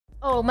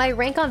Oh, my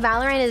rank on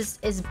Valorant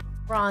is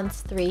bronze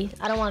 3.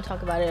 I don't want to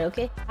talk about it,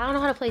 okay? I don't know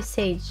how to play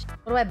Sage.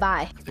 What do I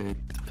buy?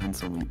 It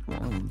depends on what you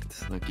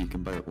want. Like, you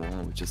can buy a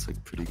wall, which is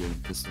like pretty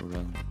good pistol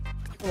round.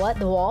 What?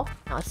 The wall?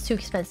 No, it's too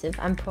expensive.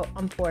 I'm poor.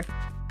 I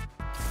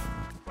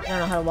don't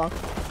know how to walk.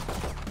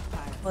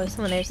 Oh, there's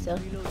someone there still.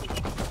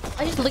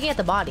 I'm just looking at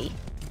the body.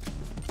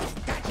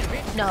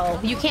 No,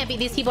 you can't be.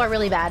 These people are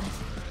really bad.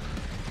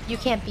 You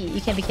can't be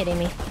kidding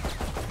me.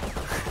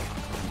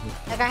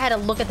 Like, I had to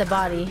look at the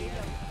body.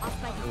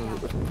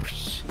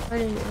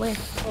 Where?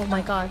 Oh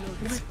my god.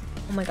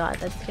 Oh my god,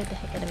 that scared the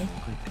heck out of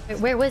me.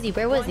 Where was he?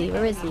 Where was he?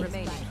 Where is he? Could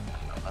be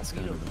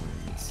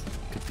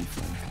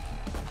fun.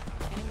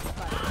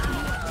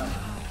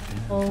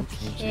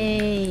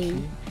 Okay.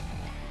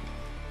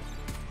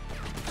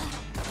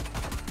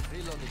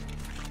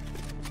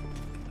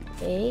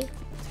 Okay.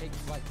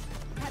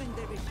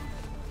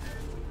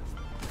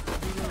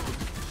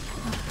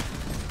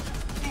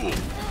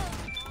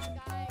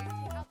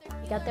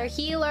 We got their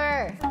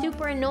healer.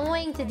 Super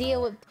annoying to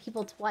deal with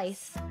people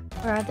twice.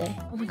 Where are they?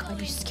 Oh my god,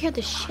 you scared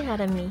the shit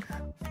out of me.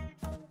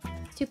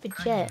 Stupid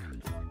jet.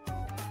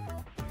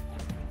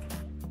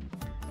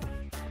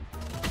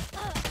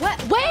 What?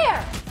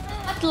 Where?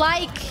 That's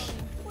like...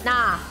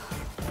 Nah.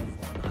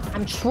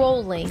 I'm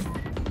trolling.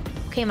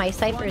 Okay, my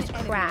cipher is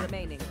crap.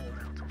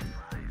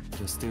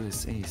 Just steal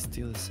his ace.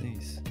 Steal his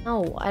ace.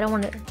 No, I don't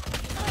want to...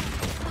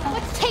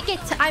 Let's take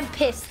it! I'm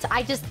pissed.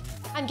 I'm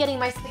getting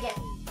my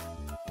spaghetti.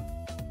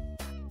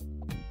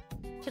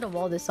 Should have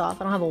walled this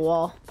off. I don't have a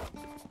wall.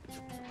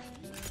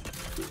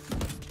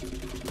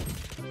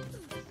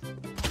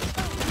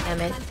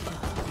 Damn it.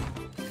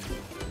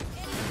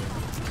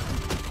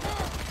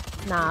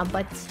 Nah,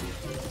 but...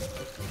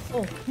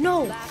 Oh,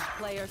 no!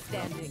 I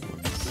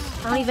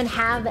don't even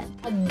have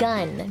a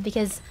gun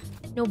because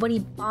nobody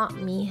bought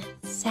me.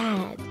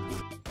 Sad.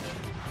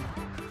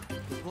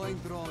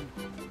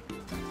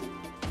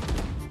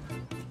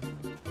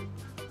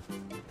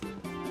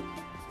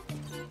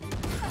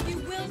 You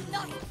will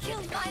not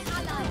kill my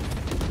ally.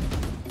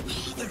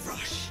 The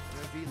rush.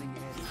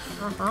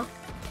 Uh-huh.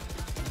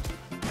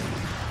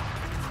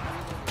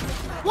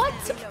 What?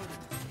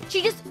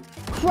 She just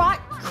crouch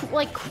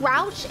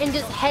and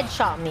just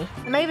headshot me.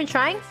 Am I even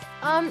trying?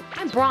 I'm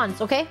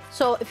bronze, okay?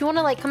 So if you want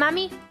to like come at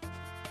me,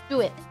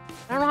 do it.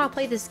 I don't know how to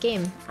play this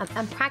game.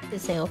 I'm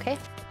practicing, okay?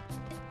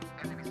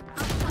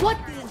 What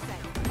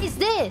is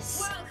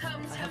this?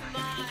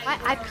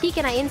 I peek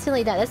and I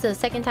instantly die. That's the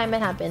second time it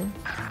happened.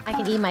 I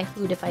can eat my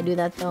food if I do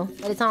that though.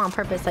 But it's not on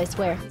purpose, I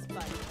swear.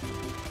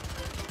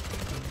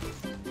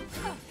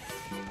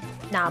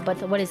 Nah, but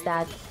what is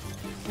that?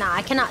 Nah,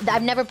 I cannot.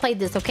 I've never played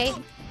this, okay?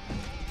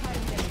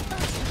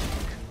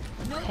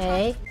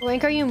 Okay.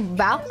 Rank are you,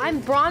 Val? I'm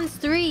bronze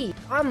 3.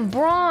 I'm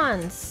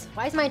bronze.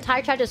 Why is my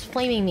entire chat just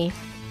flaming me?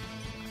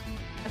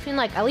 I feel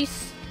like at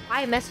least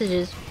 5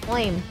 messages.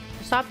 Flame.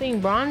 Stop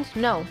being bronze?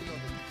 No.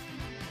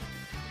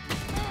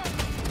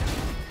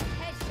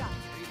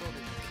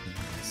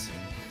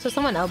 So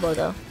someone elbow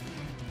though.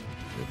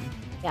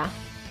 Yeah.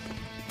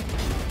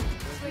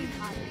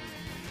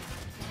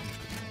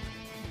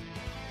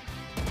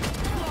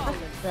 What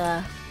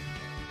the?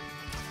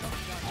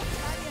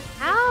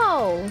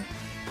 Ow!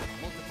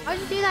 Why'd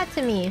you do that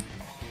to me?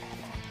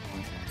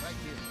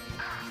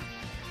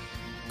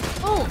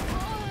 Oh!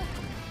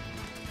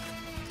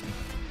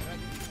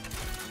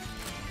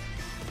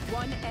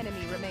 One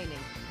enemy remaining.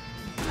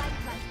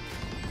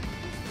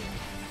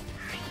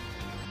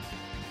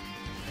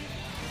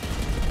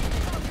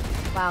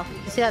 Wow.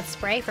 You see that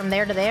spray from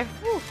there to there?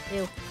 Ooh,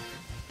 ew.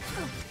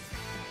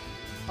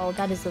 Oh,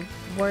 that is the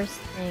worst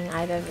thing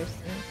I've ever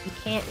seen. You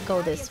can't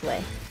go this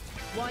way.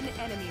 One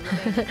enemy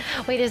remaining.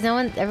 Wait, there's no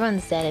one.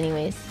 Everyone's dead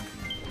anyways.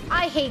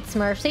 I hate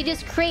Smurfs. They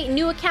just create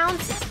new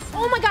accounts.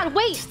 Oh my god,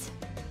 wait!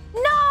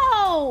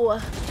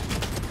 No!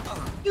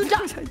 You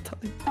died.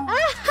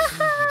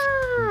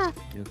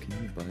 Yo, can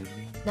you buy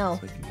me? No.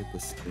 So I can get the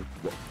stick.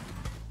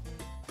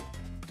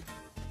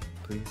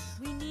 Please.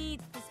 We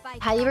need the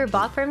spike. Have you ever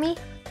bought for me?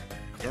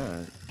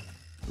 Yeah.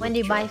 When do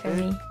you buy for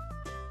me?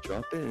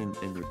 Drop it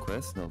in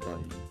request and I'll buy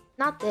you.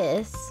 Not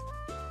this.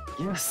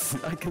 Yes,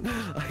 I can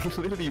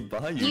literally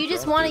buy you. You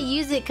just want to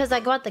use it because I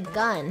got the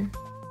gun.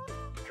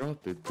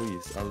 Drop it,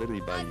 please. I'll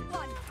literally buy you.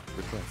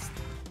 Request.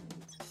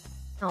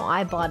 No,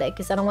 I bought it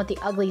because I don't want the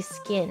ugly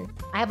skin.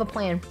 I have a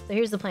plan. So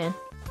here's the plan.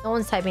 No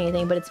one's typing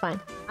anything, but it's fine.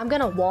 I'm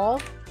gonna wall.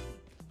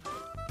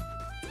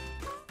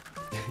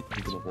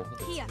 You're gonna wall?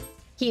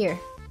 Here.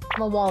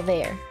 I'm a wall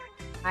there.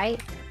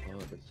 Right? Oh,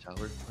 the shower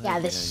plant? Yeah,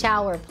 the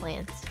shower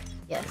plant.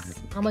 Yes.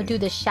 I'm gonna do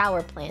the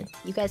shower plant.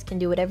 You guys can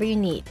do whatever you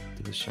need.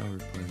 Do the shower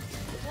plant.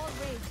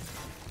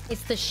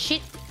 It's the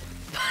shit.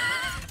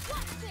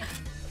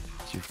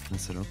 Did you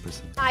mess it up or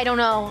something? I don't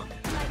know.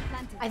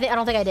 I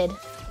don't think I did.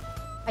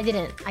 I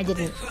didn't. I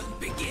didn't.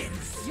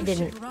 I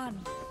didn't.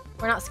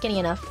 We're not skinny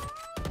enough.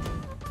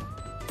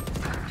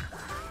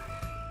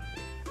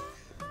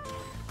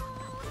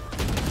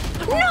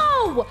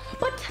 No!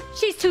 But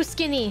she's too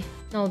skinny.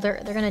 No,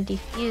 they're gonna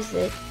defuse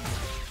it.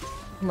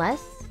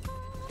 Unless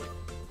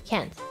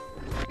can't.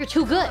 You're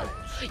too good.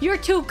 You're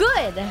too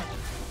good.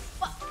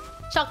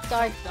 Chuck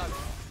dart.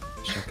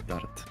 Shock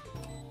dart.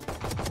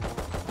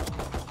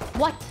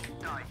 What?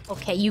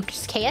 Okay, you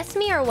just KS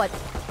me or what?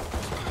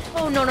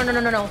 Oh, no, no, no, no,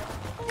 no, no.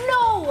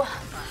 No!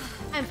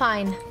 I'm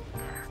fine.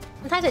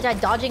 Sometimes I die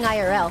dodging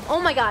IRL. Oh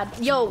my god.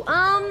 Yo,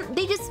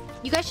 they just...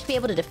 You guys should be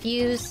able to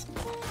defuse.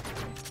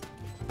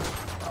 I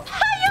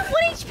have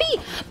 1 HP!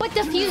 But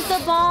defuse the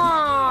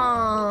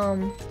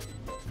bomb!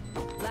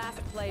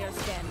 Last player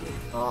standing.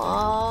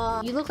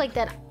 Aww. You look like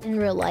that in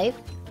real life.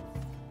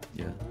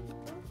 Yeah.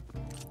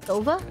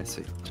 Sova? I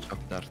say shock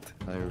dart.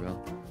 IRL.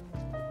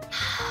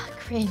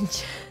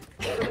 Cringe.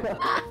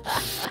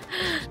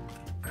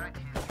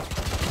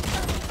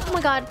 Oh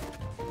my god.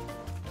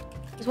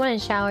 There's one in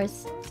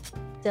showers.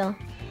 Still.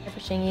 They're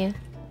pushing you.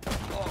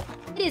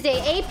 It is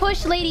a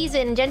push, ladies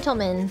and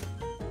gentlemen.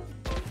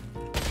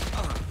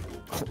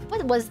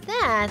 What was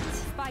that?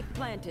 Spike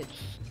planted.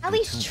 At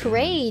least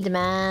trade,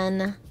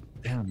 man.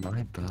 Yeah,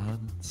 my bad.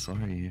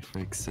 Sorry for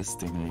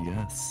existing, I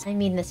guess. I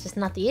mean, that's just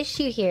not the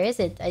issue here, is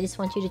it? I just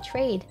want you to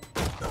trade.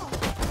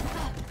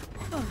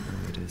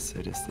 It is the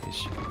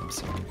issue. I'm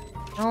sorry.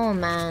 Oh,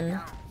 man.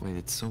 Wait,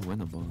 it's so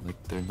winnable.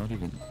 Like, they're not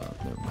even...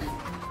 never mind.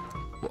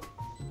 What?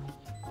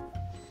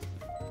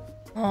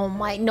 Oh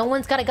my, no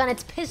one's got a gun.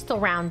 It's pistol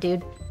round,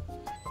 dude.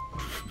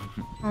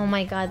 Oh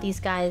my god, these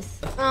guys.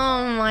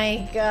 Oh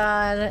my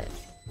god.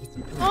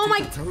 Oh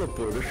my...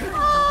 Teleporter.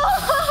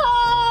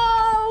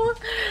 Oh!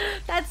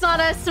 That's not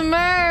a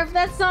smurf.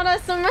 That's not a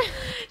smurf.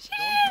 She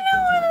didn't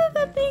know what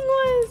that thing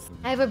was.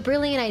 I have a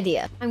brilliant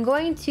idea. I'm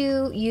going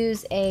to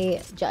use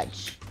a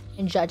judge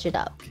and judge it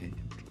up. Okay,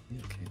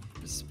 okay,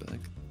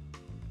 respect.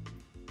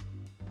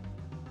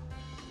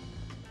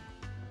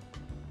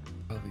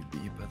 Probably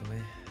B, by the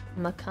way.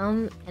 I'm gonna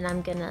come and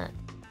I'm gonna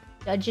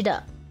judge it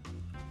up.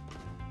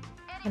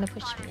 I'm gonna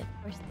push me, of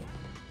course.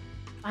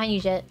 Behind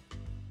you, Jet.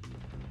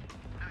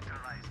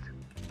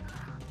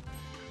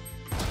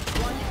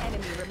 One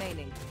enemy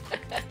remaining.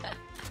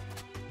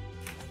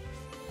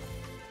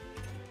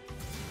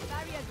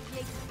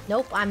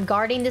 Nope, I'm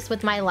guarding this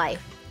with my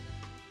life.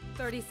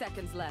 30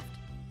 seconds left.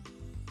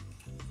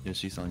 Yeah,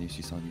 she's on you,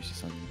 she's on you,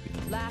 she's on you.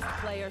 Behind you. Last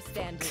player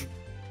standing.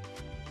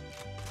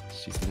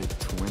 She's hit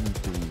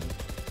 23.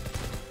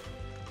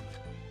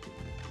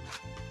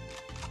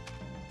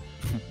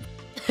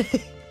 Wait,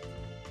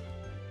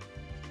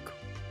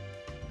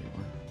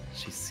 what?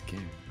 She's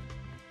scared.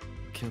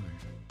 Kill her.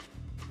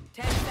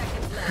 10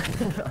 seconds left.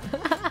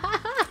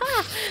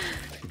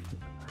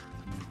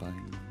 I'm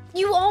buying.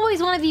 You always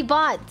want to be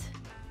bought.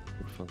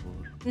 Por favor.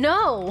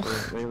 No.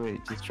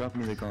 Wait, just drop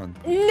me the gun.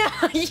 No,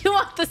 you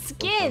want the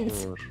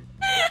skins. Por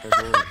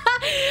favor.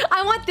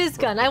 I want this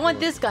gun. I want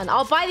this gun.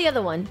 I'll buy the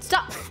other one.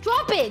 Stop.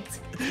 Drop it.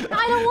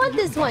 I don't want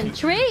this one.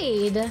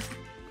 Trade.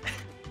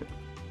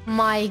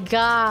 My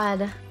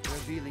god.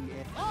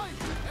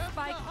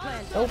 Spike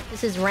planted. Oh,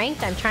 this is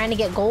ranked. I'm trying to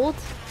get gold.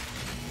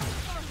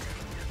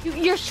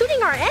 You're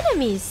shooting our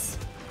enemies.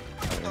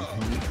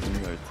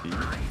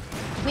 I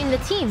mean the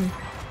team.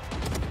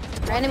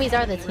 Our enemies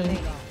are the team.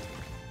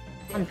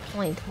 On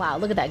point. Wow,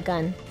 look at that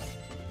gun.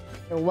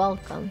 You're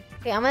welcome.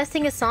 Okay, I'm gonna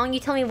sing a song. You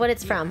tell me what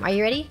it's from. Are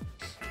you ready?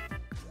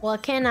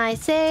 What can I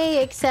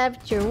say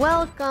except you're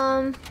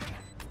welcome?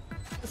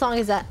 What song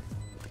is that?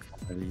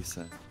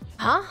 Elisa.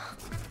 Huh?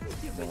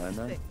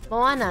 Moana?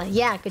 Moana.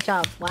 Yeah, good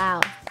job.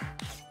 Wow.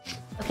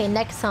 Okay,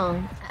 next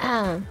song.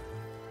 I'm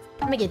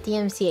gonna get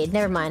DMCA'd.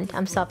 Never mind.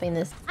 I'm stopping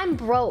this. I'm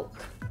broke.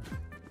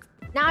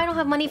 Now I don't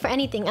have money for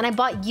anything, and I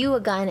bought you a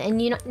gun,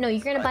 and you know, no,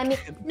 you're gonna buy me.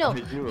 No,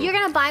 you're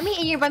gonna buy me,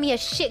 and you're gonna buy me a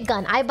shit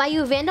gun. I buy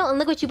you a Vandal, and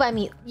look what you buy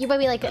me. You buy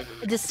me like a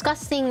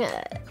disgusting.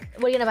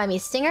 What are you gonna buy me? A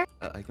Stinger?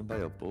 I can buy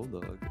a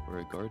Bulldog or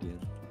a Guardian.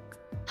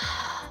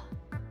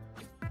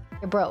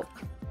 You're broke.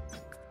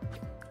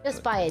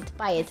 Just buy it.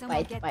 Buy it. Buy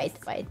it. Buy it.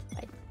 Buy it.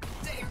 Buy it.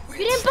 You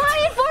didn't buy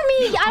it for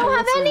me! I don't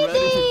have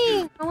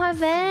anything! I don't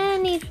have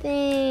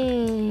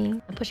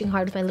anything. I'm pushing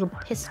hard with my little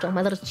pistol,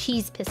 my little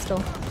cheese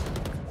pistol.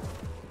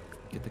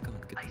 Get the gun,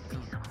 get the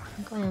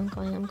gun.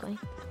 I'm going.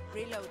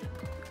 Reloading.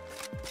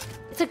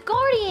 It's a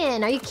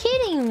Guardian! Are you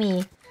kidding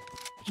me?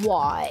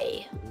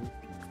 Why?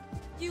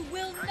 You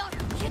will not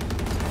kill.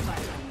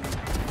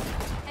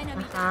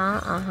 Enemy.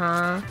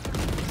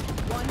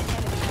 One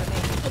enemy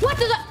remaining. What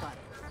the?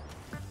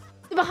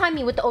 They're behind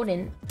me with the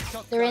Odin.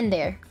 They're in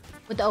there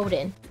with the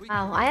Odin.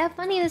 Wow, I have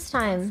money this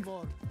time.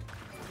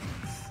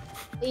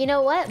 But you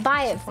know what?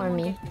 Buy it for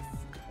me.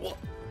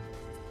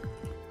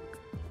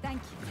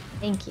 Thank you.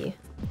 Thank you.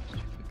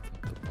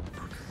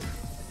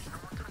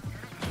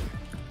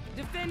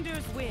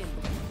 Defenders win.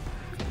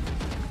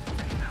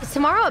 Is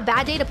tomorrow a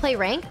bad day to play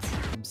ranked?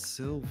 I'm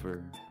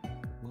silver.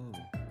 Whoa.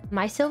 Am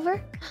I silver?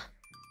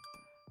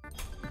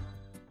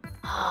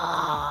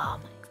 Oh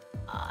my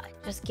god.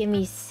 Just give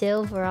me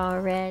silver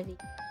already.